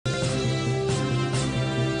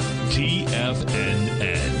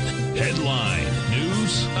TFNN. Headline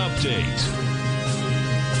News Update.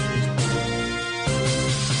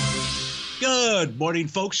 Good morning,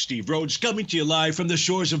 folks. Steve Rhodes coming to you live from the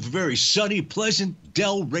shores of very sunny, pleasant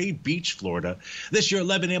Delray Beach, Florida. This your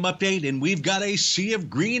 11 a.m. update, and we've got a sea of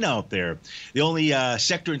green out there. The only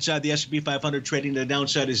sector inside the S&P 500 trading to the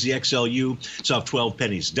downside is the XLU. It's off 12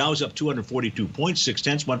 pennies. Dow's up 242 points,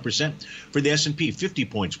 0.6% for the S&P, 50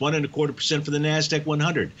 points, 1.25% for the NASDAQ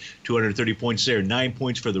 100, 230 points there, 9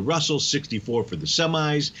 points for the Russell, 64 for the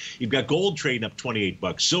semis. You've got gold trading up 28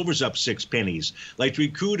 bucks. Silver's up 6 pennies. Light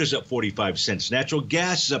sweet crude is up 45 cents. Natural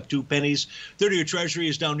gas is up 2 pennies. 30-year Treasury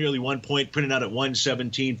is down nearly 1 point, printed out at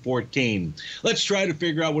 117.14. Let's try to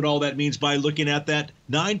figure out what all that means by looking at that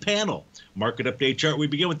 9-panel market update chart. We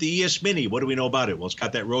begin with the ES Mini. What do we know about it? Well, it's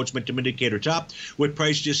got that Rhodes Momentum Indicator top, with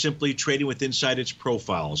price just simply trading with inside its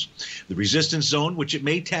profiles. The resistance zone, which it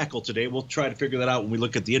may tackle today, we'll try to figure that out when we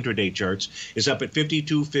look at the intraday charts, is up at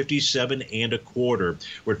 52.57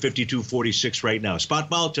 We're at 52.46 right now. Spot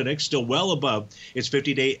volatility still well above its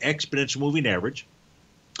 50-day exponential moving average.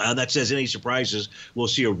 That says any surprises, we'll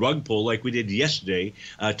see a rug pull like we did yesterday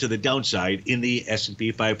to the downside in the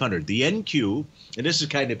S&P 500. The NQ, and this is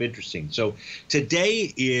kind of interesting. So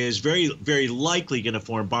today is very, very likely going to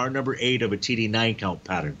form bar number 8 of a TD9 count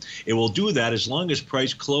pattern. It will do that as long as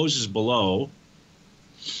price closes below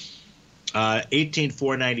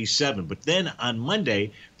 18,497. But then on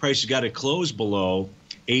Monday, price has got to close below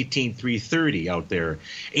 18,330 out there.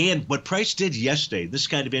 And what price did yesterday, this is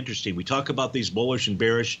kind of interesting. We talk about these bullish and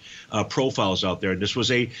bearish profiles out there. And this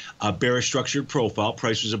was a bearish structured profile.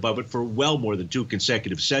 Price was above it for well more than 2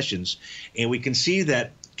 consecutive sessions. And we can see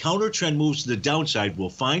that counter trend moves to the downside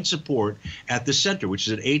will find support at the center, which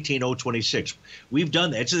is at 18,026. We've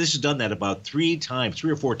done that. So this has done that about 3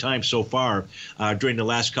 or 4 times so far during the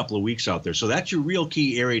last couple of weeks out there. So that's your real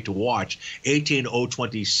key area to watch,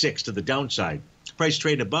 18,026 to the downside. Price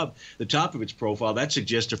trade above the top of its profile, that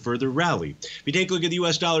suggests a further rally. If you take a look at the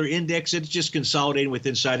U.S. dollar index, it's just consolidating with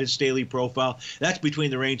inside its daily profile. That's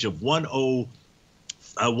between the range of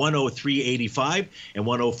 103.85 and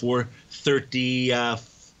 104.34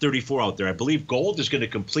 out there. I believe gold is going to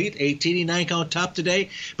complete a TD9 count top today,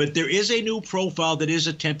 but there is a new profile that is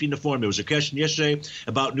attempting to form. There was a question yesterday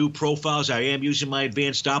about new profiles. I am using my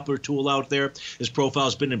advanced Doppler tool out there. This profile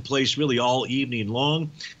has been in place really all evening long.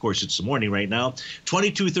 Of course, it's the morning right now.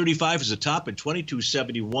 2235 is the top and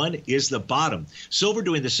 2271 is the bottom. Silver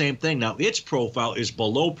doing the same thing. Now, its profile is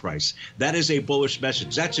below price. That is a bullish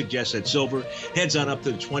message. That suggests that silver heads on up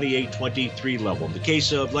to the 28.23 level. In the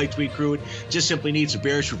case of light sweet crude, just simply needs a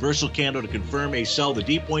bearish reversal candle to confirm a sell the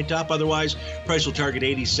deep point top. Otherwise, price will target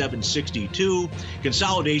 87.62.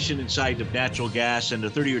 Consolidation inside of natural gas, and the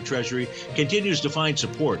 30-year Treasury continues to find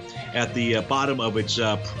support at the bottom of its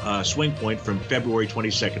swing point from February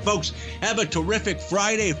 22nd. Folks, have a terrific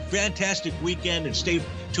Friday, fantastic weekend, and stay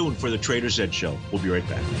tuned for the Trader's Edge Show. We'll be right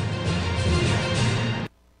back.